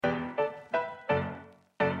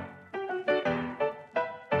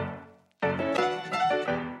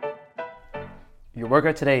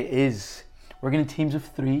workout today is we're going to teams of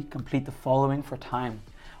 3 complete the following for time: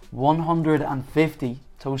 150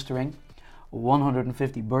 toes to ring,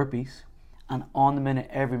 150 burpees, and on the minute,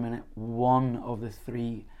 every minute, one of the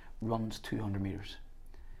 3 runs 200 meters.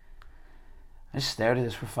 I just stared at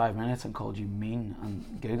this for 5 minutes and called you mean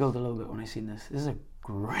and giggled a little bit when I seen this. This is a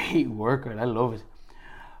great workout. I love it.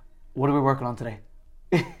 What are we working on today?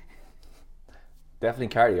 Definitely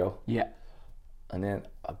cardio. Yeah. And then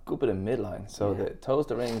a good bit of midline. So the toes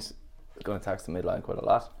to rings are going to tax the midline quite a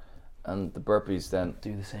lot. And the burpees then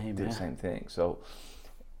do the same. The same thing. So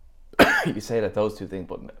you say that those 2 things,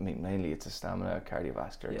 but I mean mainly it's a stamina,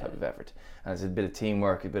 cardiovascular type of effort. And it's a bit of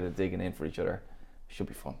teamwork, a bit of digging in for each other. Should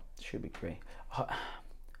be fun. Should be great.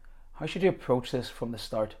 How should you approach this from the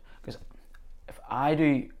start? Because if I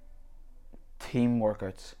do team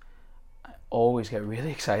workouts, I always get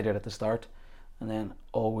really excited at the start and then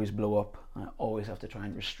always blow up, and I always have to try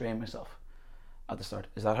and restrain myself at the start.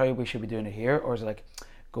 Is that how we should be doing it here, or is it like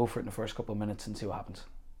go for it in the first couple of minutes and see what happens?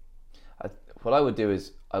 What I would do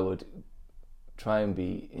is I would try and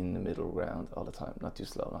be in the middle ground all the time, not too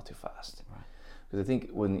slow, not too fast. Because I think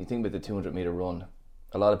when you think about the 200 meter run,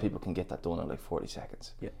 a lot of people can get that done in like 40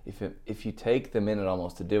 seconds. Yeah. If you take the minute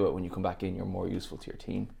almost to do it, when you come back in, you're more useful to your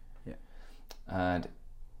team. Yeah. And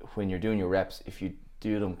when you're doing your reps, if you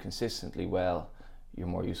do them consistently well, you're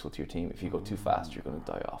more useful to your team. If you go too fast, you're going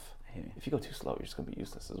to die off. If you go too slow, you're just going to be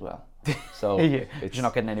useless as well. So you're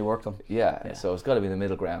not getting any work done. Yeah. So it's got to be in the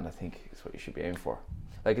middle ground, I think, is what you should be aiming for.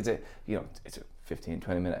 Like it's a 15,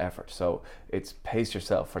 20 minute effort. So it's pace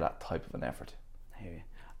yourself for that type of an effort.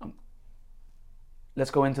 Let's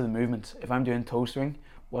go into the movements. If I'm doing toe string,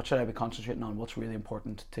 what should I be concentrating on? What's really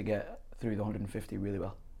important to get through the 150 really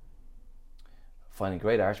well? Finding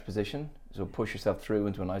great arch position. So push yourself through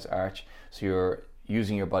into a nice arch. So you're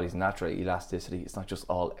using your body's natural elasticity. It's not just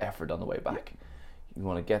all effort on the way back. You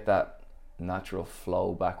want to get that natural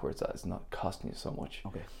flow backwards that is not costing you so much.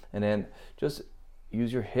 Okay. And then just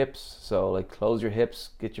use your hips. So like close your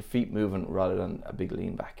hips, get your feet moving rather than a big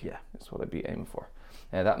lean back. Yeah. That's what I'd be aiming for.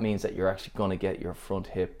 And that means that you're actually going to get your front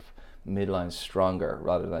hip midline stronger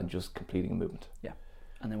rather than just completing a movement. Yeah.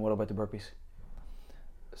 And then what about the burpees?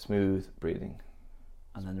 Smooth breathing.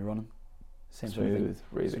 And then the running? Same Smooth sort of thing?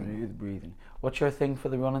 breathing. Smooth breathing. What's your thing for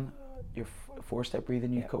the running? Your 4-step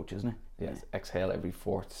breathing you coach, isn't it? Yes. Exhale every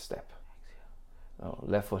 4th step.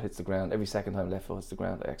 Left foot hits the ground. Every second time left foot hits the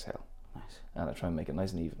ground, I exhale. Nice. And I try and make it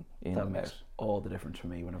nice and even. That makes all the difference for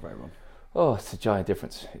me whenever I run. Oh, it's a giant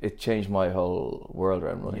difference. It changed my whole world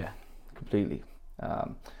around running. Completely.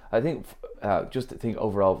 I think just to think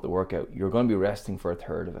overall of the workout, you're going to be resting for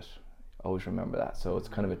 1/3 of it. Always remember that. So it's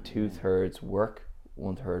kind of a 2/3 work,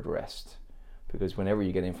 1/3 rest. Because whenever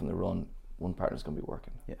you get in from the run, one partner's going to be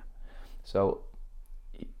working. Yeah. So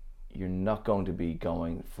you're not going to be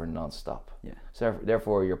going for non-stop. Yeah. So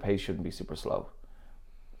therefore your pace shouldn't be super slow.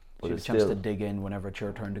 But you have a chance to dig in whenever it's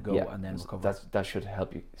your turn to go and then recover. That should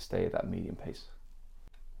help you stay at that medium pace.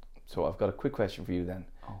 So I've got a quick question for you then.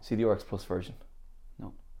 See the RX Plus version?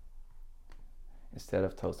 No. Instead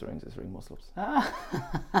of toes to rings, it's ring muscle ups.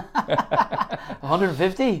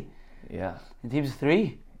 150? Yeah. In teams of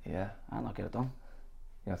 3? Yeah. I'll not get it done.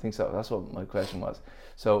 Yeah, I think so. That's what my question was.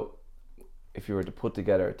 So if you were to put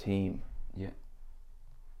together a team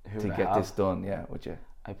to get this done, would you?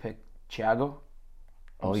 I picked Thiago.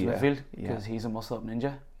 Midfield, because he's a muscle up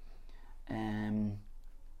ninja.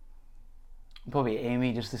 Probably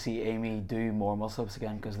Amy, just to see Amy do more muscle ups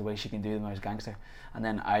again, because the way she can do them as gangster. And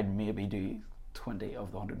then I'd maybe do 20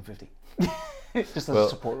 of the 150 just as a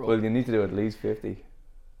support role. Well, you need to do at least 50.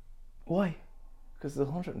 Why? Because the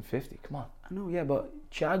 150, come on. I know, but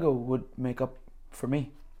Thiago would make up for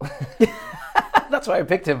me. That's why I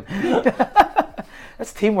picked him.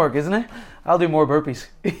 That's teamwork, isn't it? I'll do more burpees.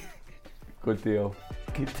 Good deal.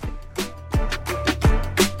 Good deal.